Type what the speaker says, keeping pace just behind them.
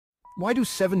Why do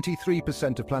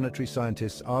 73% of planetary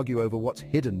scientists argue over what's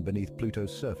hidden beneath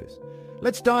Pluto's surface?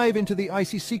 Let's dive into the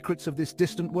icy secrets of this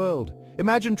distant world.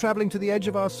 Imagine traveling to the edge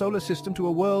of our solar system to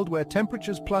a world where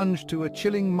temperatures plunge to a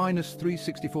chilling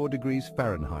 -364 degrees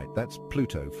Fahrenheit. That's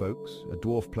Pluto, folks, a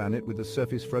dwarf planet with a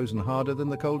surface frozen harder than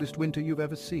the coldest winter you've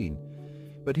ever seen.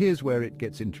 But here's where it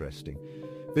gets interesting.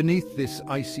 Beneath this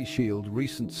icy shield,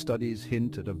 recent studies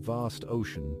hint at a vast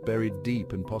ocean, buried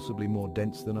deep and possibly more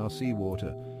dense than our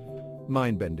seawater.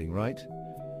 Mind-bending, right?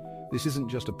 This isn't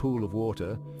just a pool of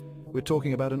water. We're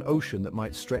talking about an ocean that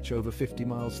might stretch over 50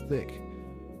 miles thick.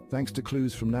 Thanks to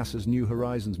clues from NASA's New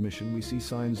Horizons mission, we see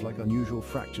signs like unusual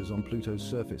fractures on Pluto's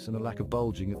surface and a lack of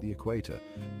bulging at the equator,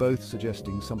 both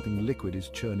suggesting something liquid is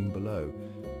churning below.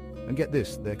 And get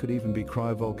this, there could even be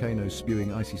cryovolcanoes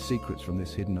spewing icy secrets from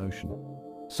this hidden ocean.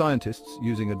 Scientists,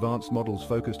 using advanced models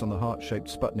focused on the heart-shaped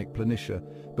Sputnik Planitia,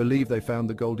 believe they found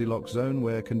the Goldilocks zone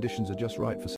where conditions are just right for